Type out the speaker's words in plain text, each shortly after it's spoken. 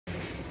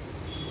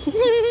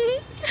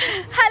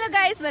Hello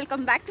guys,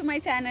 welcome back to my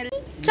channel.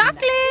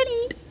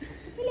 Chocolate.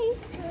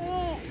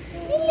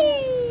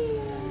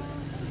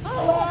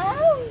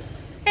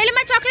 Hello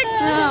my chocolate.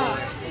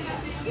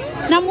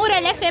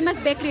 ನಮ್ಮೂರಲ್ಲೇ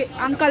famous ಬೇಕ್ರಿ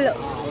uncle.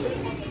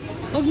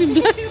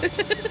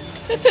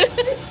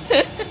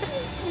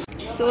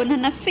 So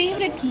ನನ್ನ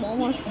favourite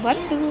momos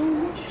ಬಂತು.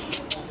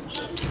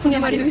 ಪುಣ್ಯ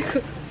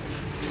ಮಾಡಿರಬೇಕು.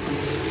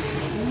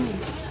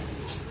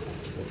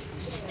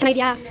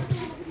 ಚೆನ್ನಾಗಿದೆಯಾ?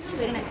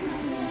 Very nice.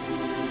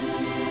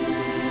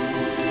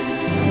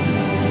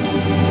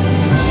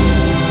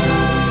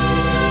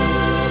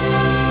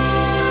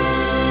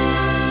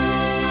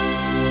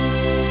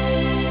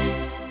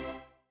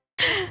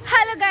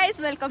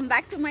 Welcome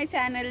back to my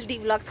channel the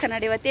vlogs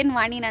Kannada. ಇವತ್ತೇನು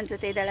ವಾಣಿ ನನ್ನ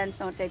ಜೊತೆ ಇದ್ದಾಳೆ ಅಂತ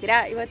ನೋಡ್ತಾ ಇದ್ದೀರಾ.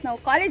 ಇವತ್ತು ನಾವು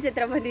ಕಾಲೇಜ್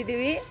ಹತ್ರ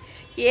ಬಂದಿದ್ದೀವಿ.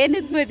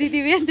 ಏನಕ್ಕೆ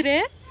ಬಂದಿದ್ದೀವಿ ಅಂದರೆ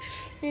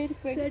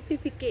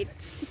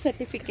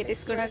ಸರ್ಟಿಫಿಕೇಟ್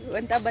ಇಸ್ಕೊಳಕ್ಕೆ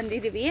ಅಂತ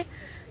ಬಂದಿದ್ದೀವಿ.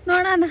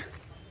 ನೋಡೋಣ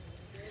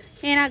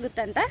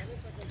ಏನಾಗುತ್ತಂತ.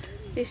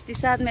 ಎಷ್ಟು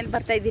ದಿವಸ ಆದಮೇಲೆ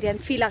ಬರ್ತಾಯಿದ್ದೀರಿ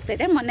ಅಂತ ಫೀಲ್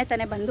ಆಗ್ತಾಯಿದೆ. ಮೊನ್ನೆ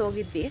ತಾನೇ ಬಂದು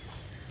ಹೋಗಿದ್ವಿ,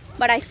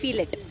 ಬಟ್ ಐ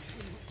ಫೀಲ್ ಇಟ್.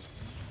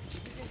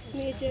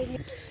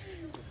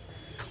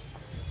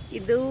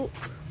 ಇದು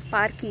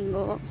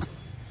ಪಾರ್ಕಿಂಗು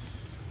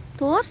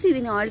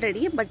ತೋರಿಸಿದ್ದೀನಿ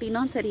ಆಲ್ರೆಡಿ, ಬಟ್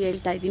ಇನ್ನೊಂದು ಸರಿ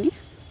ಹೇಳ್ತಾ ಇದ್ದೀನಿ.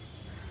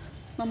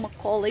 ನಮ್ಮ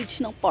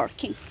ಕಾಲೇಜ್ನ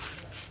ಪಾರ್ಕಿಂಗ್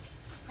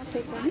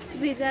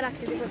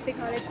ಬೇಜಾರಾಗ್ತಿದೆ ಮತ್ತೆ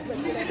ಕಾಲೇಜ್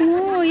ಬಂದಿರೋ.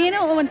 ಏನೋ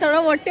ಒಂಥರ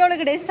ಹೊಟ್ಟೆ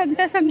ಒಳಗಡೆ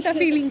ಸಂಕಟ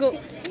ಫೀಲಿಂಗು.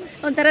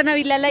 ಒಂಥರ ನಾವು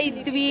ಇಲ್ಲೆಲ್ಲ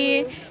ಇದ್ವಿ,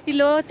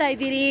 ಇಲ್ಲಿ ಓದ್ತಾ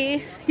ಇದ್ದೀರಿ,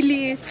 ಇಲ್ಲಿ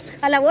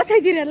ಅಲ್ಲ ಓದ್ತಾ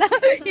ಇದ್ದೀರಲ್ಲ,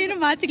 ಏನು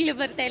ಮಾತುಗಳೇ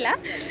ಬರ್ತಾ ಇಲ್ಲ,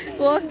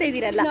 ಹೋಗ್ತಾ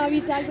ಇದ್ದೀರಲ್ಲ,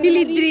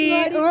 ಇಲ್ಲಿದ್ರಿ,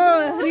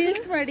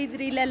 ರೀಲ್ಸ್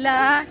ಮಾಡಿದ್ರಿ ಇಲ್ಲೆಲ್ಲ,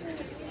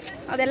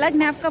 ಅದೆಲ್ಲ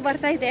ಜ್ಞಾಪಕ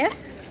ಬರ್ತಾ ಇದೆ.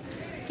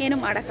 ಏನು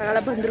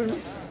ಮಾಡೋಕ್ಕಾಗಲ್ಲ ಬಂದ್ರೂ.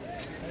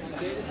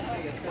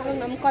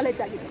 ನಮ್ಮ ಕಾಲೇಜ್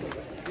ಆಗಿತ್ತು,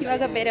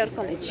 ಇವಾಗ ಬೇರೆಯವ್ರ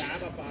ಕಾಲೇಜ್.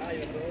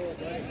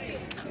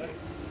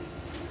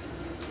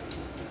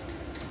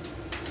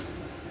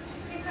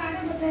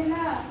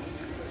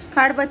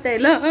 ಕಾರ್ಡ್ ಬರ್ತಾ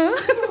ಇಲ್ಲ.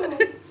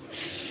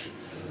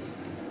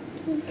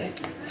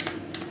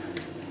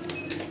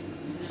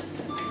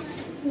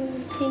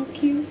 Thank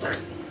you.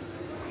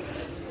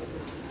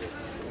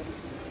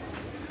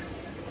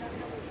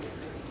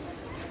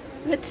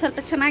 ಇವತ್ತು ಸ್ವಲ್ಪ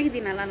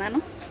ಚೆನ್ನಾಗಿದ್ದೀನಲ್ಲ ನಾನು,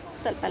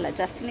 ಸ್ವಲ್ಪ ಅಲ್ಲ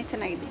ಜಾಸ್ತಿನೇ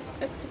ಚೆನ್ನಾಗಿದ್ದೀನಿ.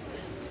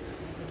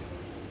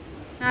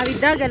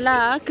 ನಾವಿದ್ದಾಗೆಲ್ಲ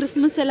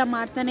ಕ್ರಿಸ್ಮಸ್ ಎಲ್ಲ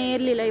ಮಾಡ್ತಾನೇ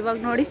ಇರಲಿಲ್ಲ. ಇವಾಗ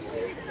ನೋಡಿ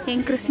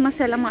ಹೆಂಗೆ ಕ್ರಿಸ್ಮಸ್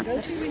ಎಲ್ಲ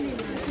ಮಾಡ್ತಾರೆ.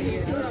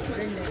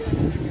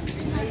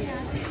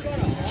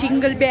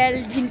 Jingle bell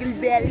jingle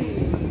bell.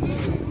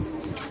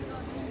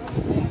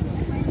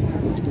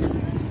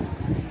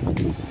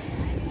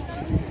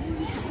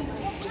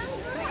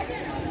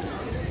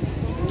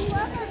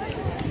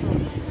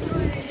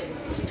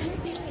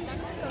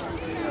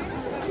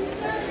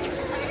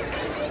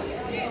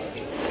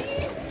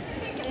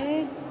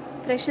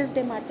 Freshers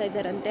day ಮಾಡ್ತಾ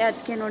ಇದ್ದಾರಂತೆ,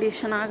 ಅದಕ್ಕೆ ನೋಡಿ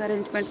ಎಷ್ಟು ಚೆನ್ನಾಗಿ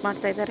ಅರೇಂಜ್ಮೆಂಟ್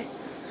ಮಾಡ್ತಾ ಇದ್ದಾರೆ.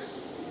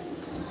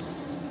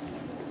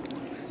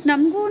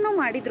 ನಮಗೂ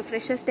ಮಾಡಿದ್ರು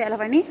ಫ್ರೆಶರ್ಸ್ ಡೇ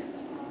ಅಲ್ಲವಾಣಿ?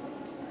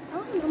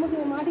 ನಮಗೆ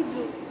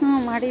ಮಾಡಿದ್ರು.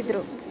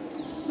 ಮಾಡಿದ್ರು.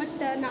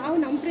 ಬಟ್ ನಾವು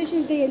ನಮ್ಮ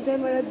ಫ್ರೆಶರ್ಸ್ ಡೇ ಎಂಜಾಯ್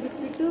ಮಾಡೋದು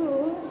ಬಿಟ್ಬಿಟ್ಟು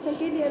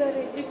ಸೆಕೆಂಡ್ ಇಯರ್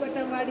ಅವ್ರು ಎಂಟ್ರಿ ಕೊಟ್ಟ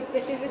ಮಾಡಿ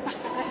ಫ್ರೆಶರ್ಸ್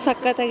ಡೇ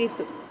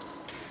ಸಖತ್ತಾಗಿತ್ತು.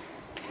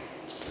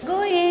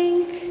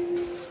 ಗೋಯಿಂಗ್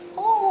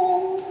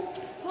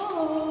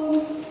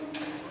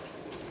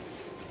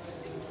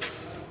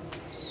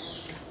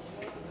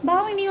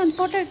ಬಾವಿನಿ ಒಂದು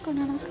ಫೋಟೋ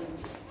ಇಟ್ಕೊಳ್ಳೋಣ.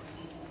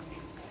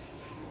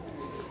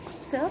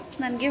 ಸರ್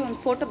ನನಗೆ ಒಂದು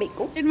ಫೋಟೋ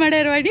ಬೇಕು. ಏನು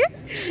ಮಾಡ್ಯಾರ ಮಾಡಿ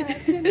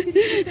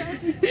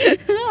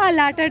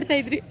ಅಲ್ಲಿ ಆಟ ಆಡ್ತಾ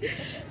ಇದ್ರಿ.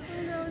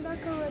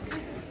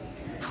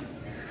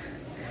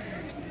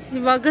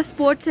 ಇವಾಗ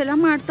ಸ್ಪೋರ್ಟ್ಸ್ ಎಲ್ಲ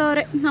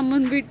ಮಾಡ್ತಾವ್ರೆ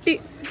ನಮ್ಮನ್ನು ಬಿಟ್ಟು.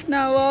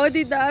 ನಾವು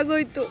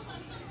ಓದಿದ್ದಾಗೋಯ್ತು.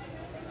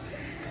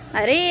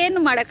 ಅರೆ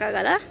ಏನು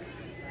ಮಾಡೋಕ್ಕಾಗಲ್ಲ.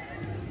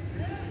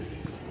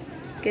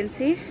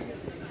 ಕೆನ್ಸಿ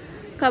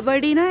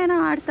ಕಬಡ್ಡಿನ ಏನೋ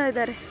ಆಡ್ತಾ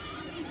ಇದ್ದಾರೆ.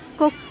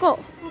 ಖೋಖೋ.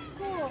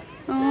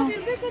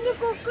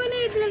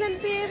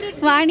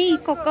 ವಾಣಿ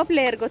ಖೋಖೋ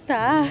ಪ್ಲೇಯರ್ ಗೊತ್ತಾ?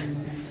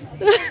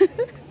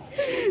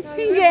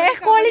 ಹಿಂಗೆ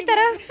ಕೋಳಿ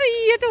ಥರ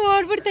ಸಿಯ್ಯತ್ತು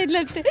ಓಡ್ಬಿಡ್ತಾ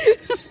ಇದ್ಲಂತೆ.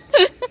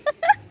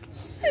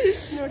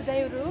 ನೋಡ್ದೆ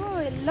ಇವರು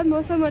ಎಲ್ಲ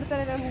ಮೋಸ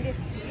ಮಾಡ್ತಾರೆ ನಮಗೆ.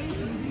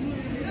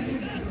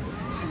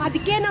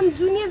 ಅದಕ್ಕೆ ನಮ್ಮ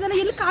ಜೂನಿಯರ್ಸ್ ಎಲ್ಲ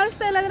ಎಲ್ಲಿ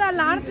ಕಾಣಿಸ್ತಾ ಇಲ್ಲ ಅಂದ್ರೆ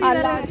ಅಲ್ಲಿ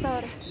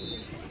ಆಡ್ತಾರೆ.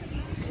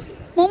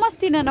 ಮೋಮೋಸ್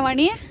ತಿನ್ನೋಣ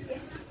ವಾಣಿ?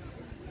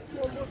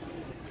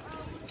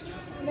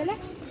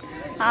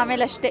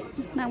 ಆಮೇಲೆ ಅಷ್ಟೇ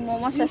ನಂಗೆ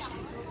ಮೋಮೋಸ್.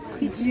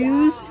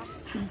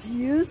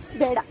 ಜ್ಯೂಸ್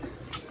ಬೇಡ.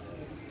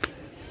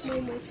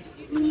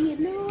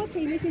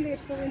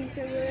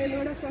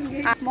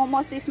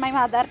 Momos is my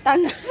mother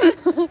tongue.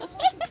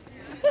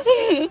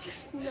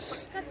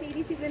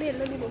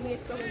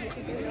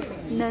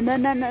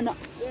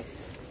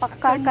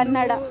 ಪಕ್ಕ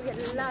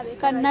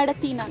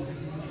ಕನ್ನಡತಿ ನಾನು.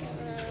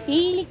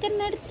 ಹೇಳಿ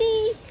ಕನ್ನಡತಿ.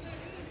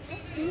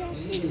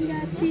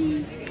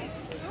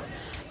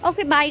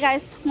 Okay bye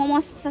guys.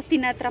 ಮೋಮೋಸ್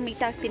ತಿನ್ನೋ ಹತ್ರ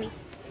ಮೀಟ್ ಆಗ್ತೀನಿ.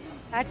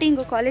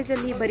 ಸ್ಟಾರ್ಟಿಂಗು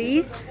ಕಾಲೇಜಲ್ಲಿ ಬರೀ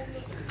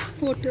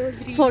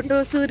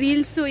ಫೋಟೋಸು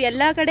ರೀಲ್ಸು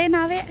ಎಲ್ಲ ಕಡೆ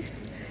ನಾವೇ.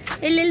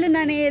 ಎಲ್ಲೆಲ್ಲೂ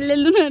ನಾನೇ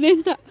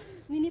ಅಂತ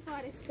ಮಿನಿ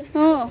ಫಾರೆಸ್ಟ್.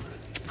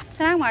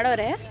 ಚೆನ್ನಾಗಿ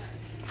ಮಾಡೋರೆ,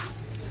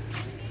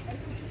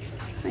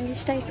 ನಂಗೆ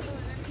ಇಷ್ಟ ಆಯಿತು.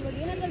 ಇವಾಗ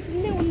ಏನಾದರೂ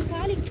ಸುಮ್ಮನೆ ಒಂದು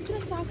ಕಾಲು ಇಕ್ಕಿದ್ರೆ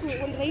ಸಾಕು,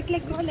 ಒಂದು ರೈಟ್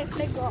ಲೆಗ್ಗೋ ಲೆಫ್ಟ್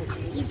ಲೆಗ್ಗೋ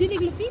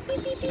ಈಸಿಲಿಗಳು ಪೀ ಪೀ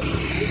ಪೀ ಪೀ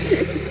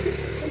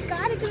ಒಂದು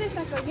ಕಾಲು ಇಕ್ಕಿದ್ರೆ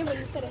ಸಾಕು, ಹಾಗೆ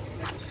ಬಂದಿರ್ತಾರೆ.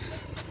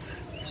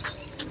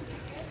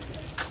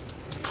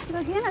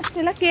 ಇವಾಗ ಏನು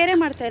ಅಷ್ಟೆಲ್ಲ ಕೇರೆ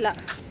ಮಾಡ್ತಾಯಿಲ್ಲ.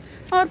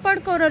 ಅವ್ರ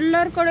ಪಾಡ್ಕ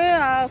ಅವ್ರೆಲ್ಲರ ಕಡೆ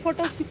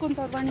ಫೋಟೋಸ್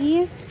ತಿಕ್ಕೊಂತವ್ರು ಬಣಿ.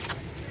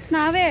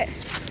 ನಾವೇ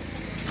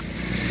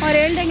ಅವ್ರು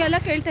ಹೇಳ್ದಂಗೆಲ್ಲ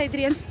ಕೇಳ್ತಾ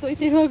ಇದ್ರಿ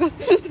ಅನ್ಸ್ಕೋಯ್ತು ಇವಾಗ.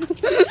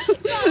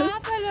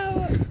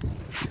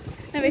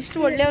 ನಾವೆಷ್ಟು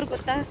ಒಳ್ಳೆಯವ್ರು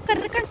ಗೊತ್ತಾ,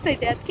 ಕರ್ರೆ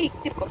ಕಾಣಿಸ್ತೈತೆ ಅದಕ್ಕೆ ಈಗ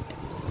ತಿರ್ಕೊಟ್ಟು.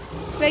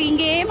 ಇವಾಗ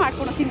ಹಿಂಗೇ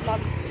ಮಾಡ್ಕೊಂಡು ಹೋಗ್ತೀನಿ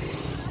ಬ್ಲಾಗ್.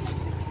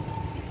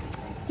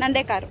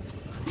 ನಂದೇ ಕಾರು,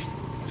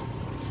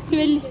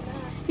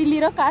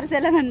 ಇಲ್ಲಿರೋ ಕಾರ್ಸ್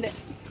ಎಲ್ಲ ನಂದೆ.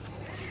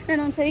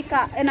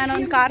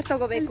 ನಾನೊಂದು ಕಾರ್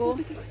ತೊಗೋಬೇಕು.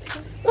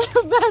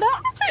 ಬೇಡ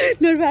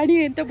ನೋಡಿ ಬ್ಯಾಡಿ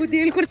ಅಂತ ಬುದ್ಧಿ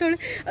ಹೇಳ್ಕೊಡ್ತಾಳೆ.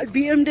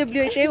 BMW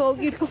ಐತೆ,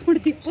 ಹೋಗಿ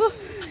ಇಟ್ಕೊಂಡ್ಬಿಡ್ತಿಪ್ಪು.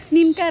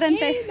 ನಿನ್ನ ಕಾರ್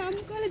ಅಂತ. ನಮ್ಮ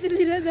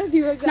ಕಾಲೇಜಲ್ಲಿ ಇರೋದು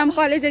ಇವಾಗ. ನಮ್ಮ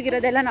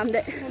ಕಾಲೇಜಾಗಿರೋದೆಲ್ಲ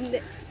ನಮ್ಮದೇ.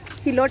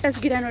 ಈ ಲೋಟಸ್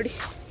ಗಿಡ ನೋಡಿ,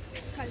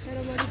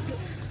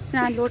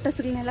 ನಾನು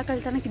ಲೋಟಸ್ಗಳನ್ನೆಲ್ಲ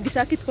ಕಳ್ತನಕ್ಕೆ ದಿವಸ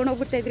ಕಿತ್ಕೊಂಡು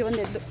ಹೋಗ್ಬಿಡ್ತಾಯಿದ್ರಿ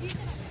ಒಂದೆದ್ದು.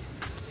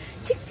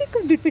 ಚಿಕ್ಕ ಚಿಕ್ಕ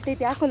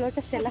ಬಿಟ್ಬಿಟ್ಟೈತೆ ಯಾಕೋ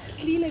ಲೋಟಸ್ ಎಲ್ಲ.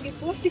 ಕ್ಲೀನಾಗಿ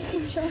ಪೌಷ್ಟಿಕ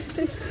ಅಂಶ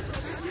ಆಗ್ತದೆ,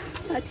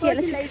 ಅದಕ್ಕೆಲ್ಲ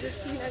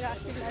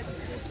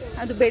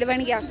ಅದು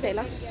ಬೆಳವಣಿಗೆ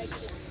ಆಗ್ತಾಯಿಲ್ಲ.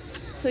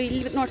 ಸೊ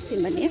ಇಲ್ಲಿ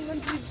ನೋಡ್ತೀನಿ ಬನ್ನಿ.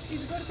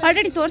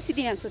 ಆಲ್ರೆಡಿ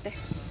ತೋರಿಸಿದ್ದೀನಿ ಅನಿಸುತ್ತೆ.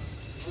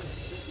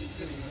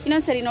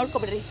 ಇನ್ನೊಂದು ಸರಿ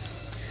ನೋಡ್ಕೊಬಿಡ್ರಿ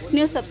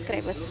ನ್ಯೂ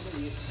ಸಬ್ಸ್ಕ್ರೈಬರ್ಸ್.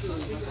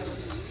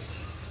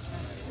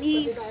 ಈ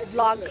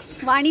ವ್ಲಾಗ್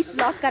ವಾಣೀಸ್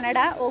ವ್ಲಾಗ್ ಕನ್ನಡ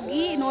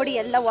ಹೋಗಿ ನೋಡಿ,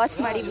 ಎಲ್ಲ ವಾಚ್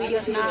ಮಾಡಿ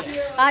ವೀಡಿಯೋಸ್ನ.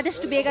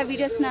 ಆದಷ್ಟು ಬೇಗ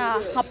ವೀಡಿಯೋಸ್ನ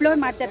ಅಪ್ಲೋಡ್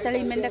ಮಾಡ್ತಾ ಇರ್ತಾಳೆ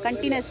ಇನ್ಮೇಲೆ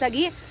ಕಂಟಿನ್ಯೂಸ್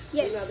ಆಗಿ.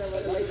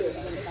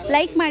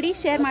 ಲೈಕ್ ಮಾಡಿ,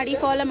 ಶೇರ್ ಮಾಡಿ,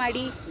 ಫಾಲೋ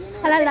ಮಾಡಿ,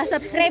 ಅಲ್ಲ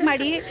ಸಬ್ಸ್ಕ್ರೈಬ್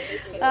ಮಾಡಿ.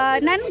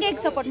 ನನಗೆ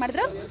ಹೇಗೆ ಸಪೋರ್ಟ್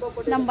ಮಾಡಿದ್ರು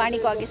ನಮ್ಮ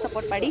ವಾಣಿಗೂ ಹಾಗೆ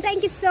ಸಪೋರ್ಟ್ ಮಾಡಿ.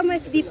 Thank you so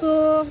much Deepu.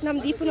 ನಮ್ಮ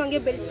ದೀಪು ಹಂಗೆ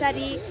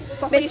ಬೆಳೆಸ್ತಾರಿ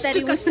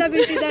ಕಷ್ಟ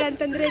ಬೀಳ್ತಿದ್ದಾಳೆ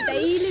ಅಂತಂದರೆ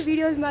ಡೈಲಿ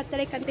ವೀಡಿಯೋಸ್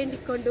ಮಾಡ್ತಾಳೆ ಕಂಟೆಂಟ್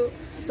ಇಟ್ಕೊಂಡು.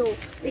 ಸೊ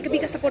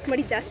ಬೇಗ ಸಪೋರ್ಟ್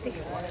ಮಾಡಿ ಜಾಸ್ತಿ.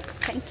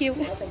 Thank you.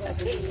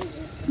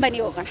 ಬನ್ನಿ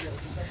ಹೋಗೋಣ,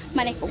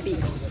 ಮನೆಗೆ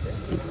ಹೋಗ್ಬೇಕು.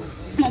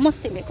 ಮೊಮೋಸ್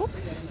ತಿನ್ನಬೇಕು.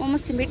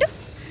 ಮೊಮೋಸ್ ತಿನ್ಬಿಟ್ಟು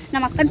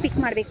ನಮ್ಮ ಅಕ್ಕನ ಪಿಕ್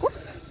ಮಾಡಬೇಕು.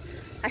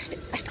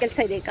 ಅಷ್ಟು ಕೆಲಸ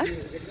ಇದೆ ಈಗ.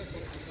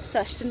 ಸೊ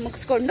ಅಷ್ಟನ್ನು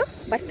ಮುಗಿಸ್ಕೊಂಡು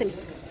ಬರ್ತೀನಿ.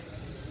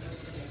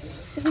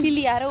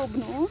 ಇಲ್ಲಿ ಯಾರೋ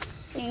ಒಬ್ಬನು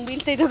ಹೆಂಗೆ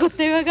ಬೀಳ್ತಾ ಇದ್ದೋ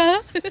ಗೊತ್ತಾ ಇವಾಗ.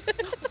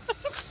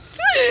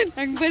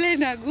 ನಂಗೆ ಬೆಲೆ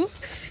ನಗು.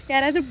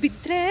 ಯಾರಾದರೂ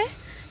ಬಿದ್ದರೆ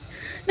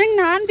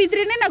ನಾನು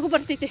ಬಿದ್ರೇ ನಗು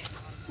ಬರ್ತೈತೆ.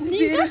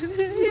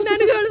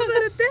 ನನಗೆ ಅಳು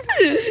ಬರುತ್ತೆ.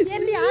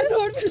 ಎಲ್ಲಿ ಯಾರು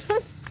ನೋಡ್ಬಿಟ್ಟು.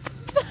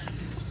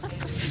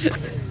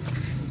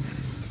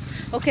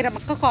 ಓಕೆ, ನಮ್ಮ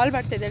ಅಕ್ಕ ಕಾಲ್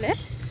ಮಾಡ್ತಿದ್ದಾಳೆ.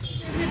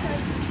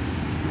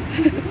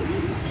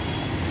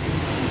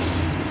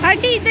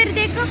 Aunty ಇದ್ದರ್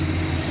ದೇಕೋ.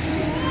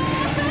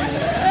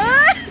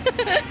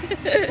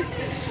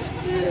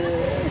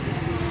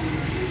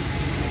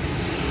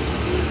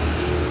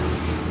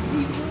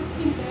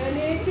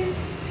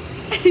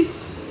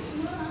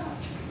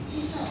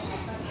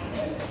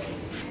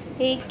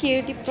 Hey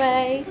cutie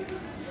pie.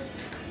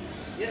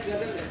 Yes,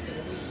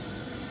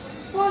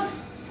 pause.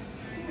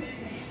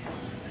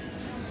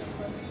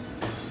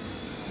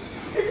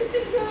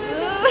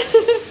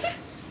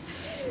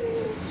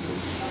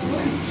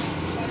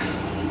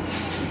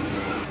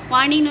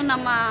 ವಾಣಿನೂ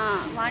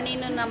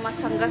ನಮ್ಮ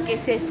ಸಂಘಕ್ಕೆ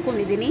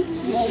ಸೇರಿಸ್ಕೊಂಡಿದ್ದೀನಿ,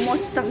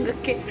 ಮೋಮೋಸ್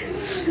ಸಂಘಕ್ಕೆ.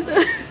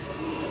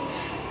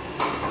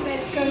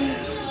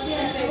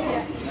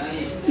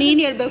 ನೀನು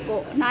ಹೇಳ್ಬೇಕು,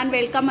 ನಾನು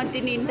ವೆಲ್ಕಮ್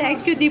ಅಂತೀನಿ.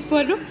 ಥ್ಯಾಂಕ್ ಯು ದೀಪು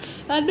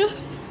ಅದು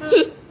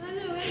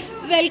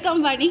welcome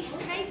Vani.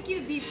 Thank you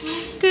Deepu.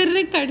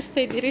 ಕರ್ರೆ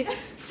ಕಾಣಿಸ್ತಾ ಇದ್ದೀರಿ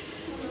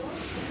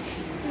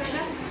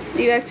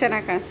ಇವಾಗ,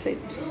 ಚೆನ್ನಾಗಿ ಕಾಣಿಸ್ತಾ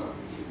ಇದ್ರಿ.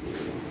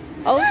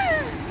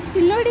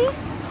 ಇಲ್ಲಿ ನೋಡಿ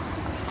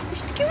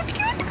ಎಷ್ಟು ಕ್ಯೂಟ್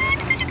ಕ್ಯೂಟ್.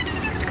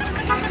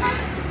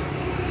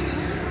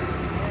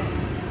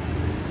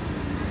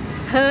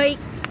 ಹೈ,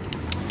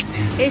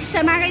 ಎಷ್ಟು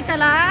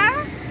ಚೆನ್ನಾಗೈತಲ್ಲ.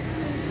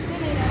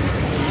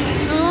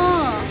 ಹ್ಞೂ,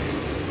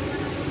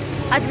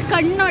 ಅದ್ರ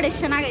ಕಣ್ಣು ನೋಡಿ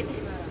ಎಷ್ಟು ಚೆನ್ನಾಗೈತೆ.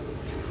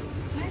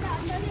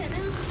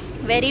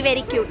 Very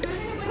very cute.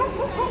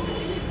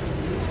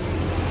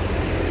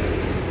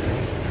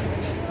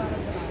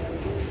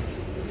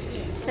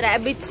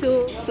 ರ್ಯಾಬಿಟ್ಸು.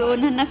 ಸೊ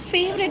ನನ್ನ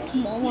ಫೇವ್ರೆಟ್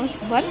ಮೋಮೋಸ್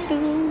ಬಂತು.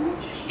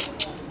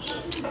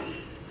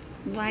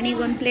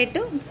 ವಾಣಿಗೊಂದು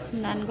ಪ್ಲೇಟು,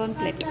 ನನಗೊಂದು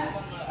ಪ್ಲೇಟು.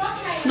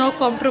 No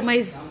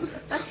compromise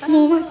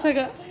ಮೋಮೋಸಾಗ.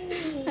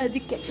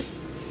 ಅದಕ್ಕೆ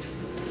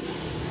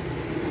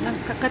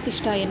ನಂಗೆ ಸಖತ್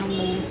ಇಷ್ಟ ಏನೋ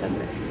ಮೋಮೋಸ್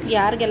ಅಂದರೆ.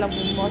 ಯಾರಿಗೆಲ್ಲ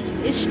ಮೋಮೋಸ್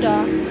ಇಷ್ಟ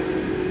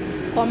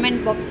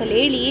ಕಾಮೆಂಟ್ ಬಾಕ್ಸಲ್ಲಿ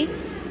ಹೇಳಿ.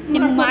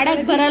 ನಿಮ್ಗೆ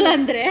ಮಾಡೋಕ್ಕೆ ಬರಲ್ಲ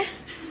ಅಂದರೆ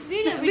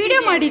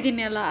ವಿಡಿಯೋ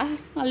ಮಾಡಿದ್ದೀನಿ ಅಲ್ಲ,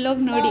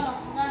 ಅಲ್ಲೋಗಿ ನೋಡಿ.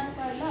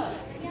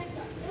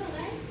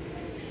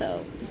 ಸೊ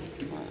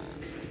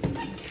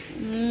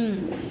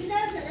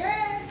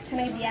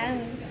ಚೆನ್ನಾಗಿದೆಯಾ?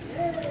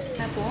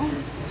 ಸಾಕು.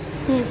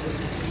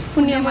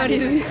 ಪುಣ್ಯ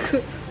ಮಾಡಿರಬೇಕು.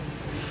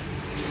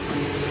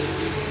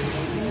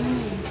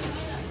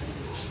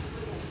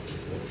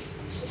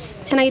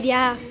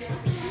 ಚೆನ್ನಾಗಿದೆಯಾ?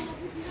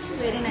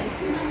 Very nice.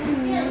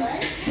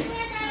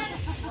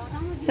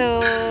 ಸೊ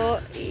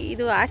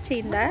ಇದು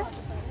ಆಚೆಯಿಂದ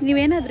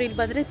ನೀವೇನಾದರೂ ಇಲ್ಲಿ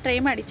ಬಂದರೆ ಟ್ರೈ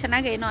ಮಾಡಿ,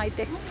 ಚೆನ್ನಾಗೇನೋ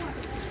ಐತೆ.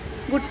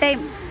 Good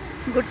time.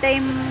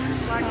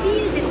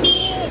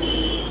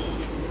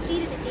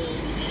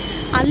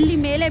 ಅಲ್ಲಿ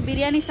ಮೇಲೆ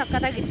ಬಿರಿಯಾನಿ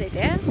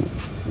ಸಕ್ಕತ್ತಾಗಿರ್ತೈತೆ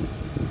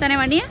ತಾನೇ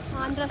ವಾಣಿ?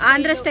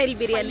 ಆಂಧ್ರ ಸ್ಟೈಲ್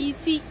ಬಿರಿಯಾನಿ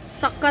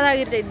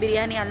ಸಕ್ಕತ್ತಾಗಿರ್ತೈತೆ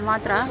ಬಿರಿಯಾನಿ ಅಲ್ಲಿ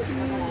ಮಾತ್ರ.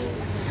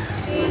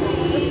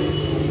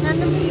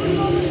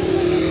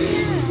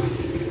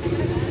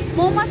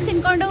 ಮೋಮೋಸ್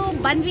ತಿನ್ಕೊಂಡು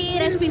ಬಂದ್ವಿ.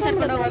 ರಶ್ಮಿ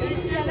ಕರ್ಕೊಂಡು ಹೋಗೋದು.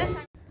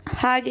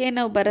 ಹಾಗೆ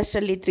ನಾವು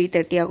ಬರೋಷ್ಟರಲ್ಲಿ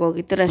 3:30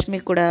 ಆಗೋಗಿತ್ತು. ರಶ್ಮಿ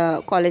ಕೂಡ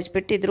ಕಾಲೇಜ್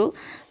ಬಿಟ್ಟಿದ್ರು.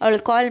 ಅವಳು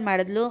ಕಾಲ್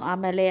ಮಾಡಿದ್ಲು.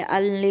 ಆಮೇಲೆ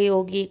ಅಲ್ಲಿ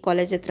ಹೋಗಿ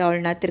ಕಾಲೇಜ್ ಹತ್ರ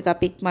ಅವಳನ್ನ ತಿರ್ಗಾ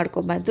ಪಿಕ್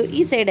ಮಾಡ್ಕೊಂಬಂದು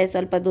ಈ ಸೈಡೇ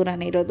ಸ್ವಲ್ಪ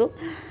ದೂರನೇ ಇರೋದು.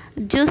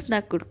 ಜ್ಯೂಸ್ನ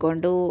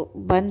ಕುಡ್ಕೊಂಡು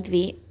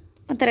ಬಂದ್ವಿ.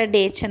 ಒಂಥರ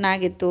ಡೇ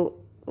ಚೆನ್ನಾಗಿತ್ತು.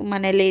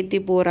 ಮನೇಲೇ ಇದ್ದು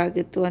ಬೋರ್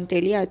ಆಗಿತ್ತು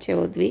ಅಂತೇಳಿ ಆಚೆ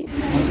ಹೋದ್ವಿ.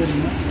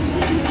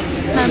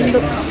 ನಂದು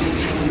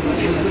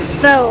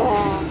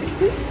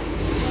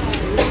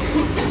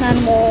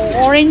ನಾನು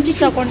ಆರೆಂಜ್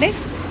ತಗೊಂಡೆ.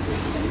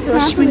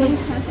 ರಶ್ಮಿನಿ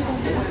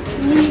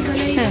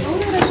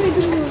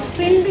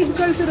ಫ್ರೆಂಡ್ ಇದು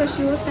ಕಳ್ಸು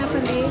ರಶು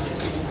ಸ್ನಾಪಲ್ಲಿ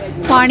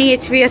ವಾಣಿ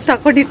ಎಚ್ ವಿ ಅದು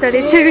ತಗೊಂಡಿರ್ತಾಳೆ.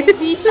 H I V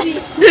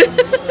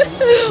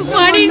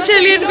Vani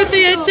ಇನ್ಶಲ್ಲಿ ಅನ್ಕೊತ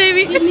H I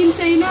V ನಿನ್ನ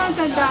ಸೈನಾ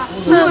ಅಂತಂದ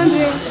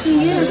ಅಂದರೆ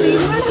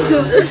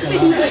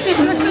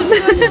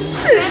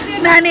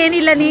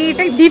ನಾನೇನಿಲ್ಲ,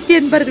 ನೀಟಾಗಿ ದೀಪ್ತಿ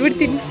ಅಂತ ಬರೆದು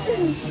ಬಿಡ್ತೀನಿ.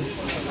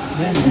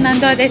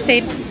 ನಂದು ಅದೇ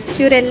ಸೈನ್.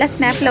 ಇವರೆಲ್ಲ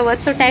ಸ್ನ್ಯಾಪ್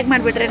ಲವರ್ಸು. ಟ್ಯಾಗ್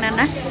ಮಾಡಿಬಿಡ್ರೆ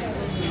ನನ್ನ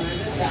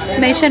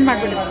ಮೆನ್ಷನ್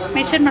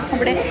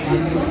ಮಾಡ್ಕೊಂಬಿಡೆ.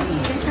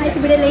 ಆಯ್ತು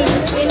ಬಿಡಲ್ಲ,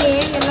 ಏನೇ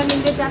ಎಲ್ಲ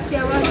ನಿಮಗೆ ಜಾಸ್ತಿ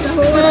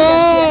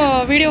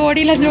ವಿಡಿಯೋ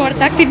ಓಡಿಲ್ಲ ಅಂದ್ರೆ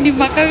ಹೊಡ್ತಾಕ್ತೀನಿ ನಿಮ್ಮ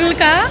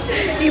ಮಕ್ಕಳಕ್ಕ.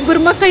 ಇಬ್ಬರು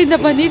ಮಕ್ಕಳಿಂದ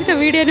ಬಂದಿದ್ದ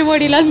ವಿಡಿಯೋನೇ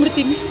ಓಡಿಲ್ಲ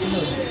ಅಂದ್ಬಿಡ್ತೀನಿ.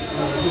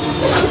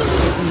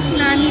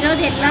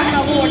 ನಾನಿರೋದೆಲ್ಲ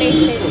ನಾವು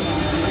ಓಡೈತೆ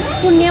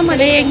ಪುಣ್ಯ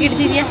ಮಳೆ ಹೆಂಗೆ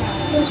ಹಿಡ್ದಿದ್ಯಾ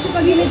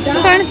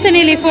ಕಾಣಿಸ್ತೇನೆ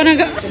ಇಲ್ಲಿ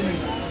ಫೋನಾಗ.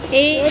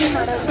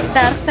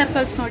 ಡಾರ್ಕ್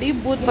ಸರ್ಕಲ್ಸ್ ನೋಡಿ,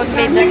 ಬೂತ್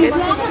ಬಂಗ್ಲೆ ಇದ್ದಂಗೆ.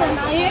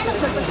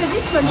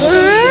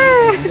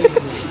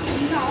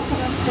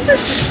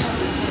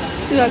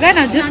 ಇವಾಗ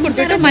ನಾವು ಜ್ಯೂಸ್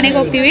ಕುಡ್ಬಿಟ್ಟು ಮನೆಗೆ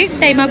ಹೋಗ್ತೀವಿ.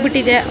 ಟೈಮ್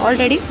ಆಗಿಬಿಟ್ಟಿದೆ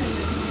ಆಲ್ರೆಡಿ.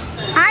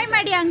 ಹಾಯ್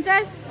ಮಾಡಿ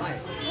ಅಂಕಲ್.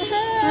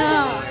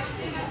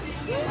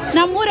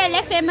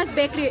 ನಮ್ಮೂರಲ್ಲೇ ಫೇಮಸ್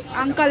ಬೇಕ್ರಿ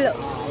ಅಂಕಲ್.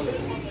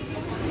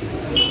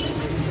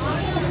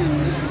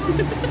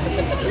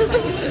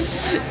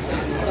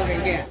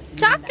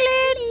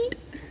 ಚಾಕ್ಲೇಟ್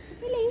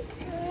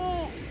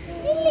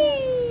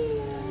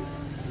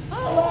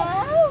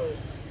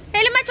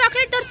ಹೇಳಮ್ಮ,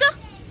 ಚಾಕ್ಲೇಟ್ ತೋರಿಸು.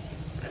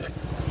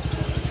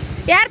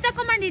 ಯಾರು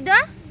ತಕೊಂಬಂದಿದ್ದು?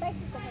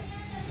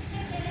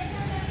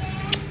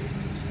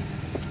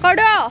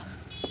 ಕೊಡು.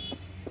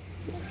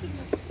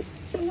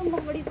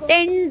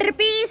 10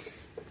 rupees.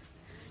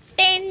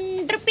 10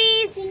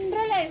 rupees.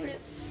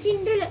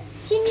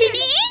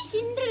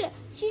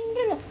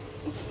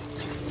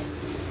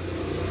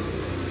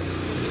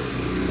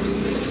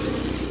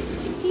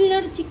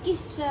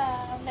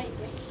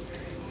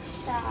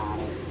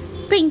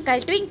 Twinkle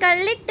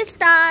twinkle little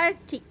star,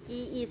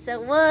 Chicky is a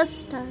worst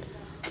star.